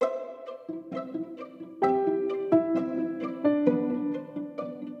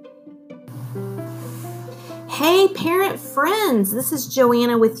Hey, parent friends, this is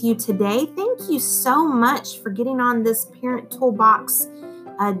Joanna with you today. Thank you so much for getting on this Parent Toolbox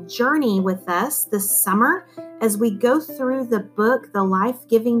journey with us this summer as we go through the book, The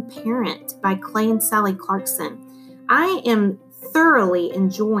Life-Giving Parent by Clay and Sally Clarkson. I am thoroughly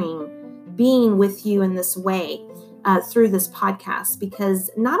enjoying being with you in this way through this podcast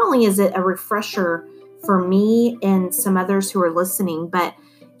because not only is it a refresher for me and some others who are listening, but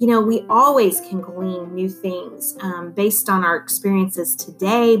we always can glean new things based on our experiences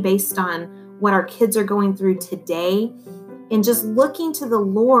today, based on what our kids are going through today, and just looking to the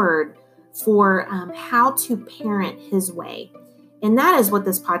Lord for how to parent His way. And that is what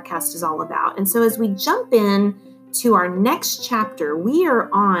this podcast is all about. And so as we jump in to our next chapter, we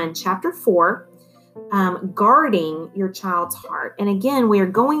are on chapter 4, Guarding Your Child's Heart. And again, we are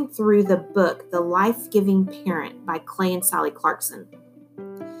going through the book, The Life-Giving Parent by Clay and Sally Clarkson.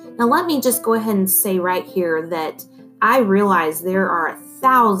 Now, let me just go ahead and say right here that I realize there are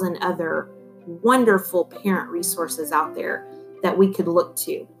 1,000 other wonderful parent resources out there that we could look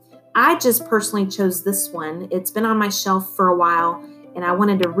to. I just personally chose this one. It's been on my shelf for a while, and I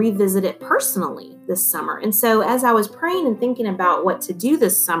wanted to revisit it personally this summer. And so as I was praying and thinking about what to do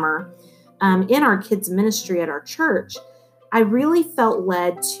this summer in our kids' ministry at our church, I really felt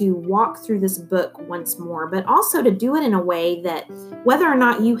led to walk through this book once more, but also to do it in a way that whether or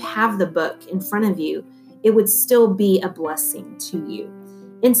not you have the book in front of you, it would still be a blessing to you.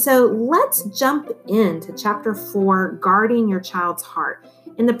 And so let's jump into chapter 4, Guarding Your Child's Heart.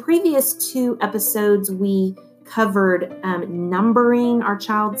 In the previous 2 episodes, we covered numbering our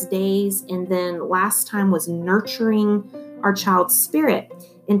child's days, and then last time was nurturing our child's spirit.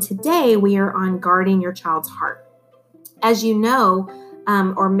 And today we are on guarding your child's heart. As you know,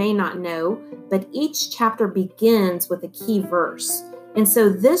 or may not know, but each chapter begins with a key verse. And so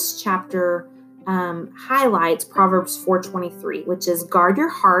this chapter highlights Proverbs 4:23, which is guard your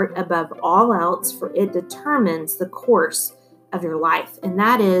heart above all else, for it determines the course of your life. And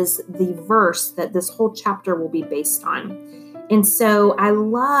that is the verse that this whole chapter will be based on. And so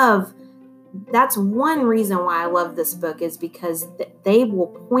that's one reason why I love this book, is because they will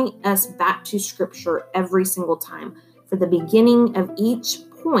point us back to Scripture every single time. For the beginning of each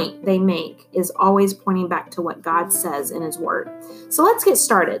point they make is always pointing back to what God says in His Word. So let's get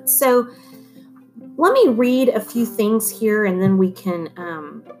started. So let me read a few things here and then we can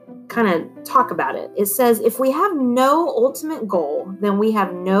kind of talk about it. It says, if we have no ultimate goal, then we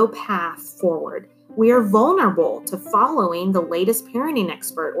have no path forward. We are vulnerable to following the latest parenting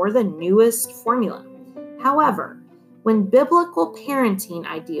expert or the newest formula. However, when biblical parenting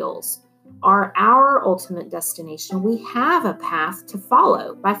ideals are our ultimate destination, we have a path to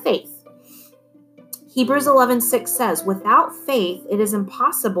follow by faith. Hebrews 11:6 says, without faith, it is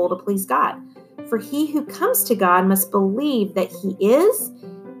impossible to please God. For he who comes to God must believe that He is,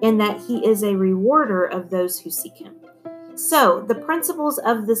 and that He is a rewarder of those who seek Him. So the principles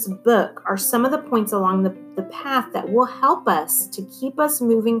of this book are some of the points along the path that will help us to keep us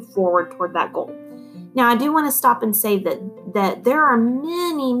moving forward toward that goal. Now, I do want to stop and say that there are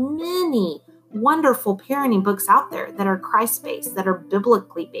many, many wonderful parenting books out there that are Christ-based, that are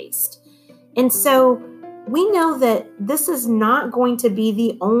biblically based. And so we know that this is not going to be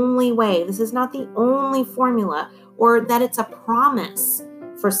the only way. This is not the only formula, or that it's a promise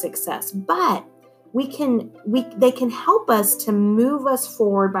for success. But they can help us to move us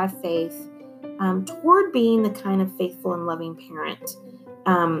forward by faith toward being the kind of faithful and loving parent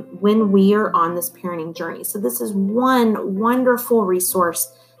when we are on this parenting journey. So this is one wonderful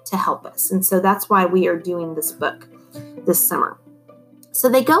resource to help us. And so that's why we are doing this book this summer. So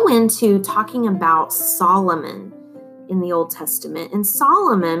they go into talking about Solomon in the Old Testament. And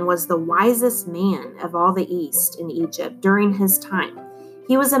Solomon was the wisest man of all the East in Egypt during his time.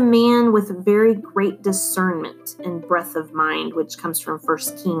 He was a man with very great discernment and breadth of mind, which comes from 1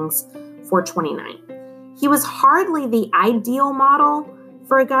 Kings 4:29. He was hardly the ideal model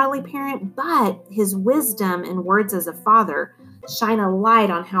for a godly parent, but his wisdom and words as a father shine a light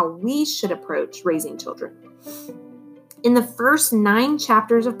on how we should approach raising children. In the first 9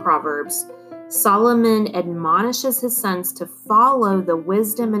 chapters of Proverbs, Solomon admonishes his sons to follow the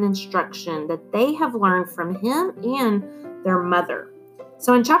wisdom and instruction that they have learned from him and their mother.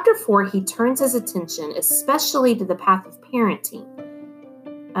 So in chapter 4, he turns his attention especially to the path of parenting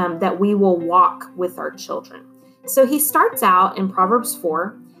that we will walk with our children. So he starts out in Proverbs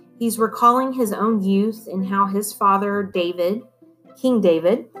 4. He's recalling his own youth and how his father, David, King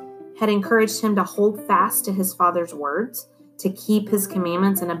David, had encouraged him to hold fast to his father's words, to keep his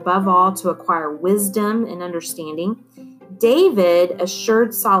commandments, and above all, to acquire wisdom and understanding. David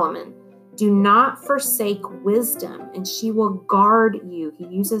assured Solomon, Do not forsake wisdom, and she will guard you. He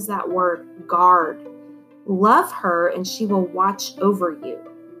uses that word, guard. Love her, and she will watch over you.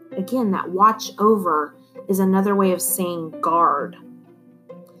 Again, that watch over is another way of saying guard.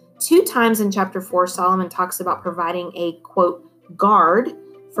 2 times in chapter 4, Solomon talks about providing a, quote, guard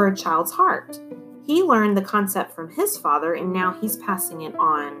for a child's heart. He learned the concept from his father, and now he's passing it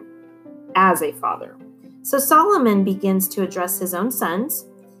on as a father. So Solomon begins to address his own sons,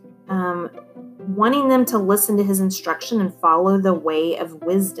 wanting them to listen to his instruction and follow the way of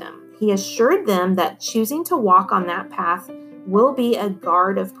wisdom. He assured them that choosing to walk on that path will be a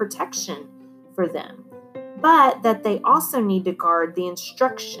guard of protection for them, but that they also need to guard the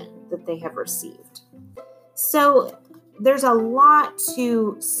instruction that they have received. So there's a lot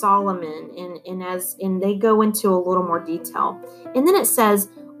to Solomon, and they go into a little more detail. And then it says,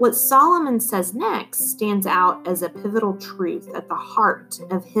 what Solomon says next stands out as a pivotal truth at the heart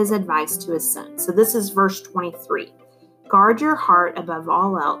of his advice to his son. So this is verse 23. Guard your heart above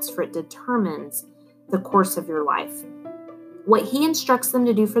all else, for it determines the course of your life. What he instructs them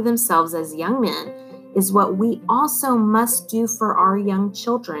to do for themselves as young men is what we also must do for our young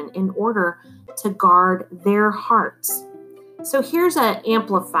children in order to guard their hearts. So here's an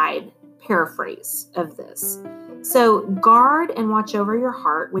amplified paraphrase of this. So guard and watch over your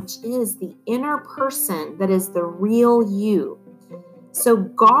heart, which is the inner person that is the real you. So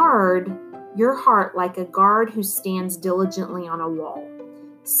guard your heart like a guard who stands diligently on a wall.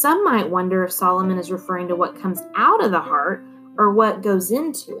 Some might wonder if Solomon is referring to what comes out of the heart or what goes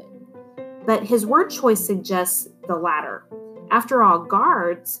into it. But his word choice suggests the latter. After all,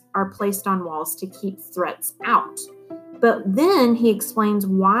 guards are placed on walls to keep threats out. But then he explains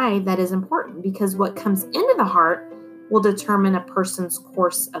why that is important, because what comes into the heart will determine a person's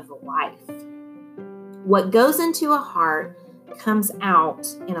course of life. What goes into a heart comes out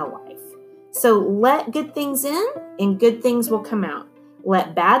in a life. So let good things in, and good things will come out.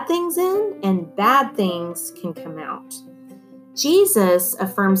 Let bad things in, and bad things can come out. Jesus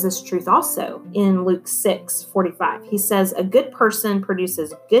affirms this truth also in Luke 6:45. He says, a good person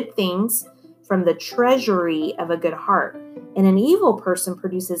produces good things from the treasury of a good heart, and an evil person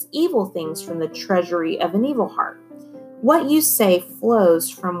produces evil things from the treasury of an evil heart. What you say flows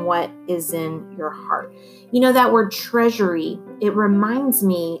from what is in your heart. You know, that word treasury, it reminds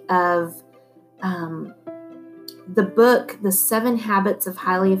me of the book, The 7 Habits of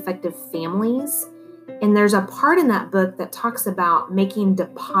Highly Effective Families. And there's a part in that book that talks about making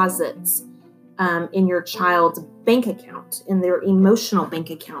deposits in your child's bank account, in their emotional bank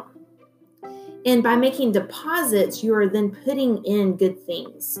account. And by making deposits, you are then putting in good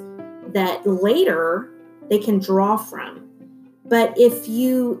things that later they can draw from. But if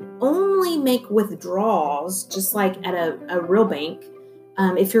you only make withdrawals, just like at a real bank,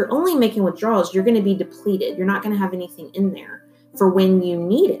 if you're only making withdrawals, you're going to be depleted. You're not going to have anything in there for when you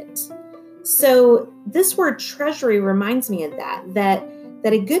need it. So this word treasury reminds me of that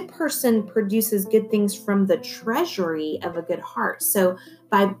a good person produces good things from the treasury of a good heart. So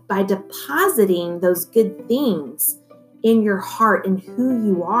by depositing those good things in your heart and who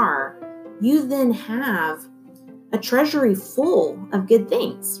you are, you then have a treasury full of good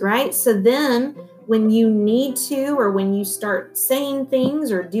things, right? So then when you need to, or when you start saying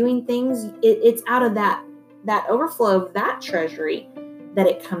things or doing things, it's out of that overflow of that treasury that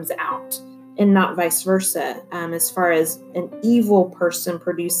it comes out, and not vice versa, as far as an evil person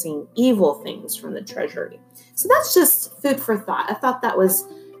producing evil things from the treasury. So that's just food for thought. I thought that was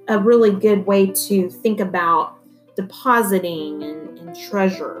a really good way to think about depositing and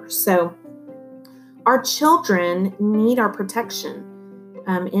treasure. So our children need our protection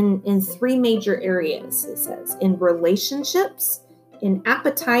in 3 major areas, it says, in relationships, in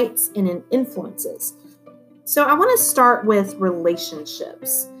appetites, and in influences. So I want to start with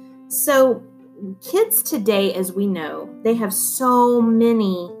relationships. So kids today, as we know, they have so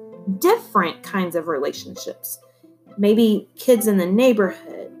many different kinds of relationships. Maybe kids in the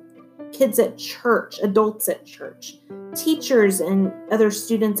neighborhood, kids at church, adults at church, teachers and other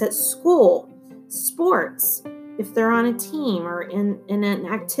students at school, sports, if they're on a team or in an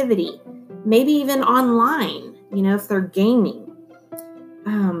activity, maybe even online, if they're gaming.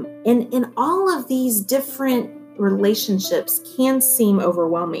 And all of these different relationships can seem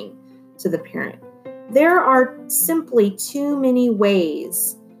overwhelming to the parent. There are simply too many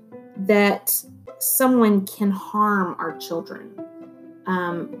ways that someone can harm our children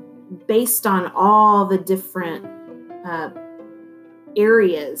based on all the different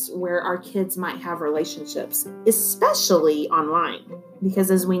areas where our kids might have relationships, especially online, because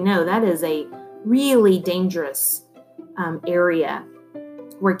as we know, that is a really dangerous area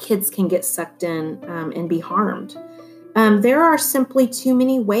where kids can get sucked in and be harmed. There are simply too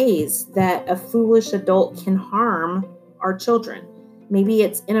many ways that a foolish adult can harm our children. Maybe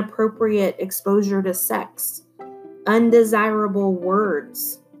it's inappropriate exposure to sex, undesirable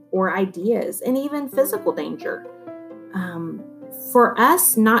words or ideas, and even physical danger. For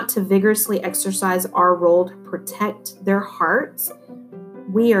us not to vigorously exercise our role to protect their hearts,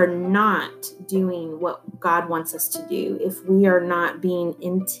 we are not doing what God wants us to do if we are not being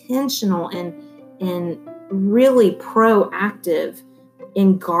intentional and really proactive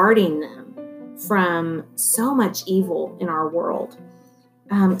in guarding them from so much evil in our world.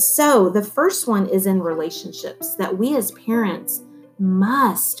 So the first one is in relationships, that we as parents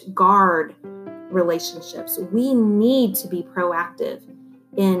must guard relationships. We need to be proactive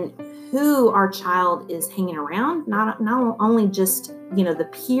in who our child is hanging around, not only just, the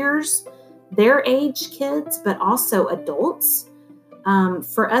peers, their age kids, but also adults.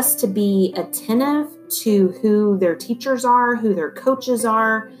 For us to be attentive to who their teachers are, who their coaches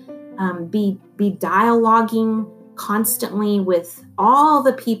are, be dialoguing constantly with all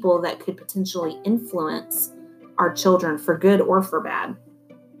the people that could potentially influence our children for good or for bad.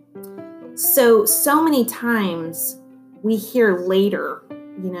 So many times we hear later,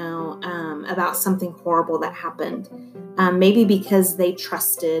 about something horrible that happened. Maybe because they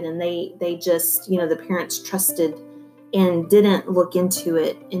trusted and they just, the parents trusted and didn't look into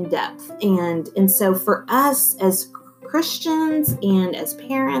it in depth. And so for us as Christians and as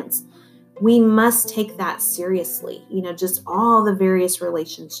parents, we must take that seriously, just all the various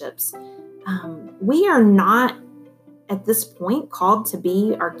relationships. We are not at this point called to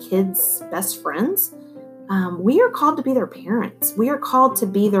be our kids' best friends. We are called to be their parents. We are called to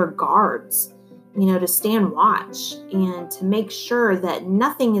be their guards, to stand watch and to make sure that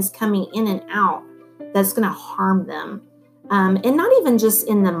nothing is coming in and out that's going to harm them. And not even just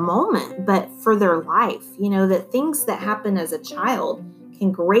in the moment, but for their life, that things that happen as a child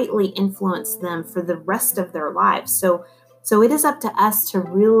can greatly influence them for the rest of their lives. So it is up to us to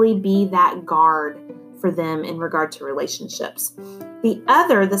really be that guard for them in regard to relationships.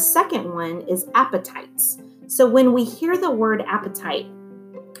 The second one is appetites. So when we hear the word appetite,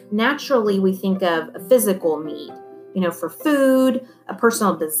 naturally we think of a physical need, for food, a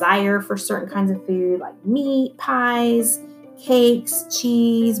personal desire for certain kinds of food like meat, pies, cakes,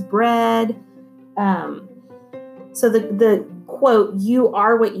 cheese, bread. So the quote, "You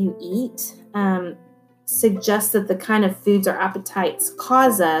are what you eat," suggests that the kind of foods our appetites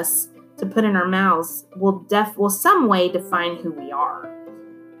cause us to put in our mouths will some way define who we are.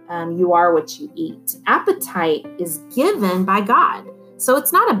 You are what you eat. Appetite is given by God. So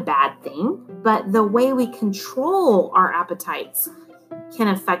it's not a bad thing, but the way we control our appetites can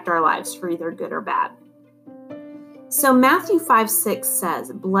affect our lives for either good or bad. So Matthew 5:6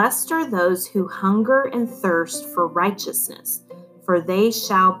 says, "Blessed are those who hunger and thirst for righteousness, for they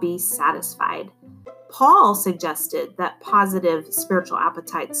shall be satisfied." Paul suggested that positive spiritual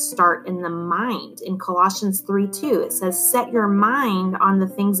appetites start in the mind. In Colossians 3:2, it says, "Set your mind on the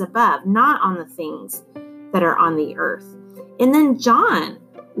things above, not on the things that are on the earth." And then John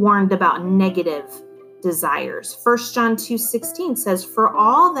warned about negative desires. 1 John 2:16 says, "For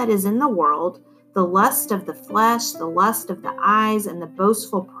all that is in the world, the lust of the flesh, the lust of the eyes, and the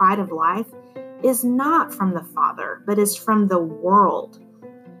boastful pride of life is not from the Father, but is from the world."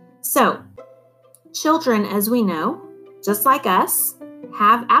 So, children, as we know, just like us,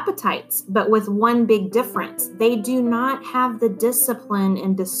 have appetites, but with one big difference. They do not have the discipline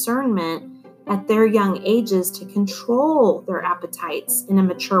and discernment at their young ages to control their appetites in a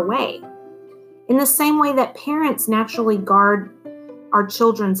mature way. In the same way that parents naturally guard our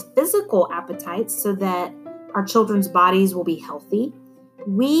children's physical appetites so that our children's bodies will be healthy,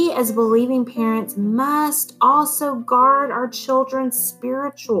 we as believing parents must also guard our children's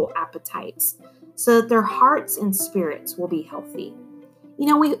spiritual appetites so that their hearts and spirits will be healthy.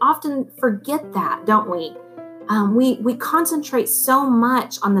 We often forget that, don't we? We concentrate so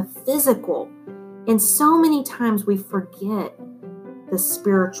much on the physical, and so many times we forget the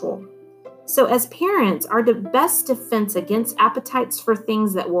spiritual. So as parents, our best defense against appetites for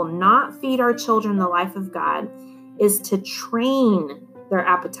things that will not feed our children the life of God is to train their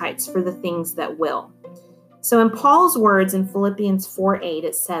appetites for the things that will. So in Paul's words in Philippians 4:8,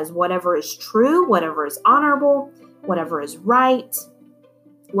 it says, "Whatever is true, whatever is honorable, whatever is right,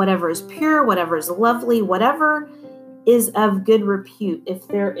 whatever is pure, whatever is lovely, whatever is of good repute, if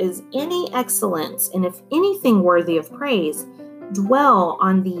there is any excellence and if anything worthy of praise, dwell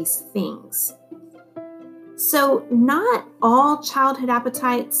on these things." So not all childhood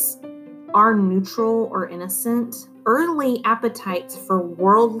appetites are neutral or innocent, early appetites for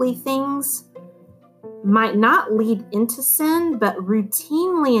worldly things might not lead into sin, but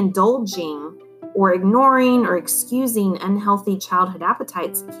routinely indulging or ignoring or excusing unhealthy childhood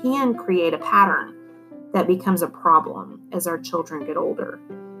appetites can create a pattern that becomes a problem as our children get older.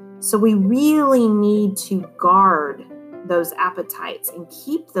 So we really need to guard those appetites and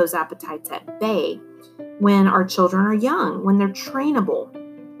keep those appetites at bay when our children are young, when they're trainable.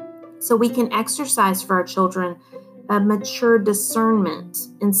 So we can exercise for our children a mature discernment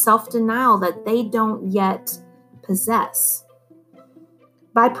and self-denial that they don't yet possess.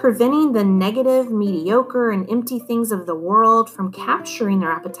 By preventing the negative, mediocre, and empty things of the world from capturing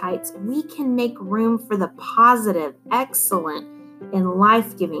their appetites, we can make room for the positive, excellent, and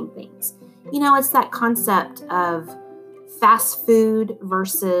life-giving things. It's that concept of fast food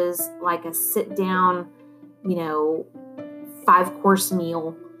versus like a sit-down, 5-course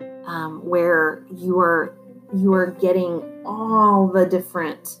meal where you are getting all the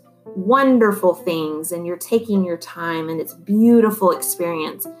different wonderful things and you're taking your time and it's a beautiful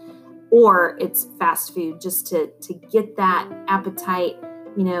experience. Or it's fast food just to get that appetite,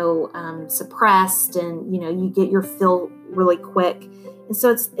 suppressed, and, you get your fill really quick. And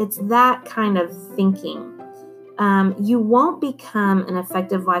so it's that kind of thinking. You won't become an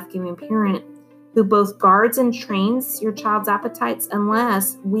effective life-giving parent who both guards and trains your child's appetites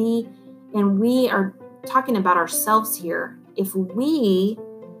unless we are talking about ourselves here. If we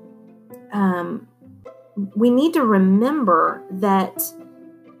need to remember that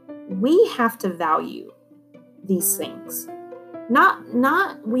we have to value these things.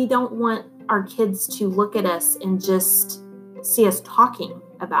 Not we don't want our kids to look at us and just see us talking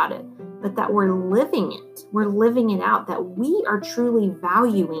about it, but that we're living it. We're living it out, that we are truly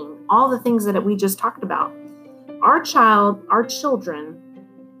valuing all the things that we just talked about. Our children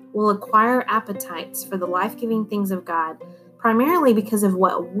will acquire appetites for the life-giving things of God, primarily because of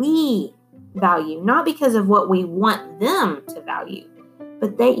what we value, not because of what we want them to value.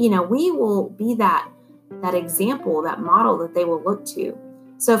 But we will be that example, that model that they will look to.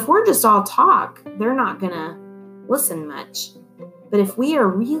 So if we're just all talk, they're not going to listen much. But if we are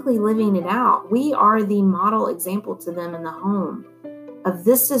really living it out, we are the model example to them in the home of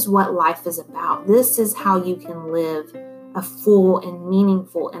this is what life is about. This is how you can live a full and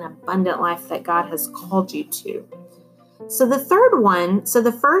meaningful and abundant life that God has called you to. So the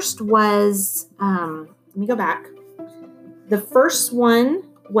first was, let me go back. The first one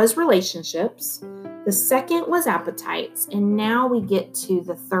was relationships. The second was appetites. And now we get to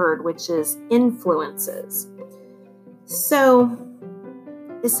the third, which is influences. So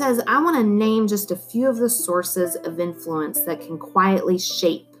it says, I want to name just a few of the sources of influence that can quietly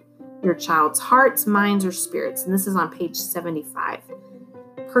shape your child's hearts, minds, or spirits. And this is on page 75.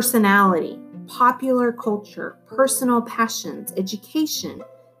 Personality, popular culture, personal passions, education,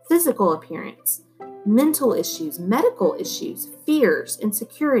 physical appearance, mental issues, medical issues, fears,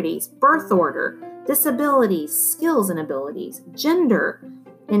 insecurities, birth order, disabilities, skills and abilities, gender,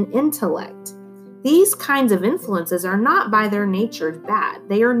 and intellect. These kinds of influences are not by their nature bad.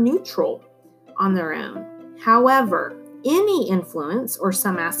 They are neutral on their own. However, any influence or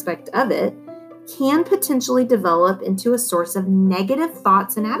some aspect of it can potentially develop into a source of negative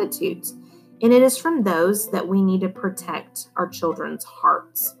thoughts and attitudes. And it is from those that we need to protect our children's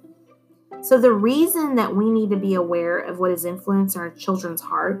hearts. So the reason that we need to be aware of what is influencing our children's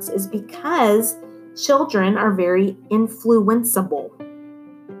hearts is because children are very influenceable.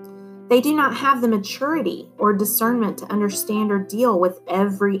 They do not have the maturity or discernment to understand or deal with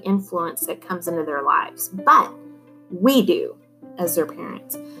every influence that comes into their lives, but we do as their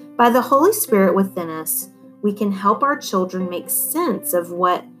parents. By the Holy Spirit within us, we can help our children make sense of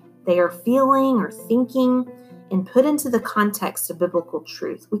what they are feeling or thinking and put into the context of biblical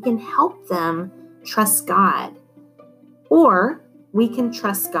truth. We can help them trust God, or we can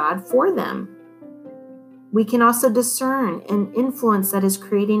trust God for them. We can also discern an influence that is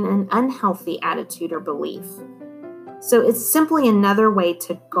creating an unhealthy attitude or belief. So it's simply another way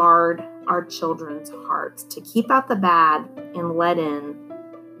to guard our children's hearts, to keep out the bad and let in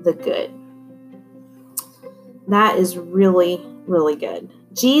the good. That is really, really good.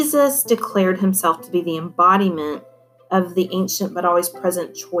 Jesus declared himself to be the embodiment of the ancient but always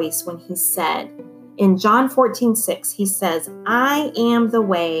present choice when he said, in John 14:6, he says, I am the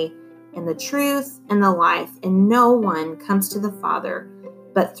way and the truth and the life, and no one comes to the Father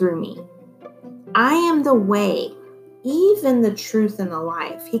but through me. I am the way, even the truth and the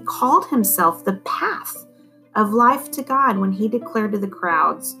life. He called himself the path of life to God when he declared to the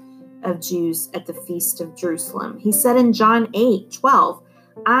crowds of Jews at the feast of Jerusalem. He said in John 8:12,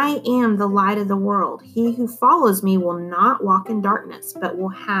 I am the light of the world. He who follows me will not walk in darkness, but will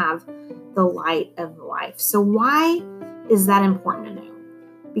have the light of life. So why is that important to know?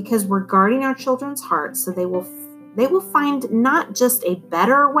 Because we're guarding our children's hearts so they will find not just a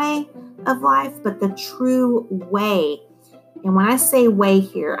better way of life, but the true way. And when I say way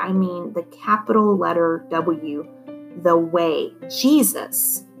here, I mean the capital letter W, the way,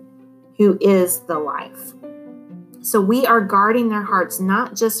 Jesus, who is the life. So we are guarding their hearts,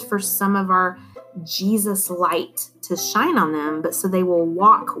 not just for some of our Jesus light to shine on them, but so they will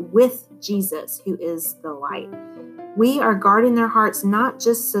walk with Jesus, who is the light. We are guarding their hearts not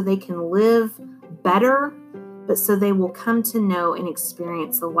just so they can live better, but so they will come to know and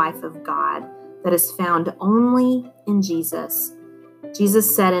experience the life of God that is found only in Jesus.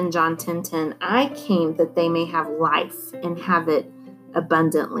 Jesus said in John 10:10, I came that they may have life and have it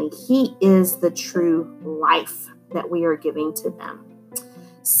abundantly. He is the true life that we are giving to them.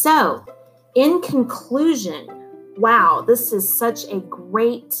 So, in conclusion, wow, this is such a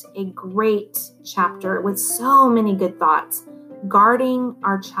great chapter with so many good thoughts, guarding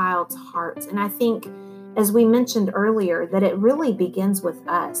our child's hearts. And I think, as we mentioned earlier, that it really begins with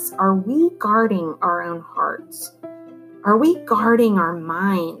us. Are we guarding our own hearts? Are we guarding our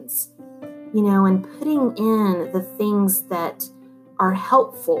minds, and putting in the things that are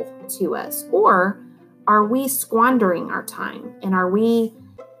helpful to us? Or are we squandering our time? And are we,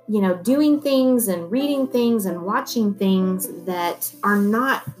 doing things and reading things and watching things that are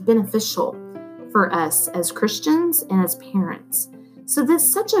not beneficial for us as Christians and as parents? So this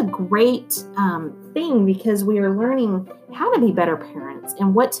is such a great thing, because we are learning how to be better parents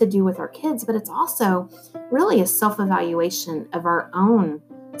and what to do with our kids, but it's also really a self-evaluation of our own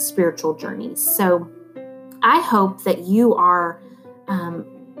spiritual journeys. So I hope that you are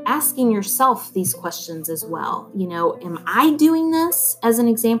asking yourself these questions as well. Am I doing this as an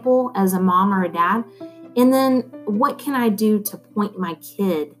example, as a mom or a dad? And then what can I do to point my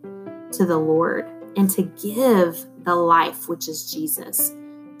kid to the Lord and to give the life, which is Jesus,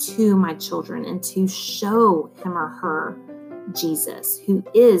 to my children, and to show him or her Jesus, who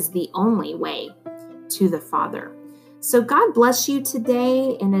is the only way to the Father. So God bless you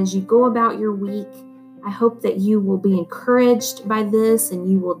today. And as you go about your week, I hope that you will be encouraged by this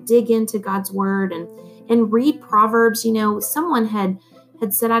and you will dig into God's word and read Proverbs. Someone had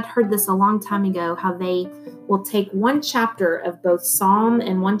said, I'd heard this a long time ago, how they will take one chapter of both Psalm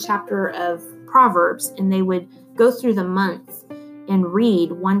and one chapter of Proverbs, and they would go through the month and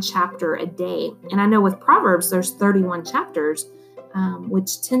read one chapter a day. And I know with Proverbs, there's 31 chapters,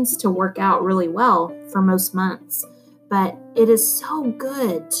 which tends to work out really well for most months. But it is so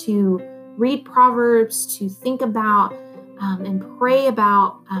good to read Proverbs, to think about and pray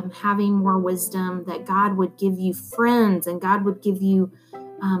about having more wisdom, that God would give you friends and God would give you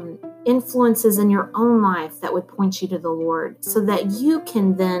influences in your own life that would point you to the Lord, so that you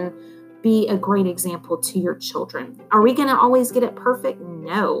can then be a great example to your children. Are we going to always get it perfect?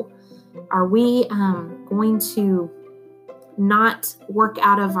 No. Are we going to not work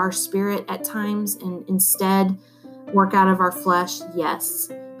out of our spirit at times and instead work out of our flesh? Yes.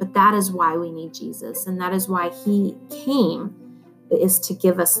 But that is why we need Jesus. And that is why he came, is to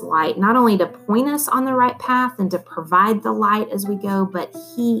give us light, not only to point us on the right path and to provide the light as we go, but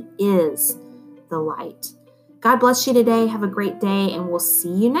he is the light. God bless you today. Have a great day, and we'll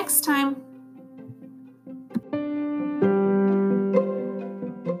see you next time.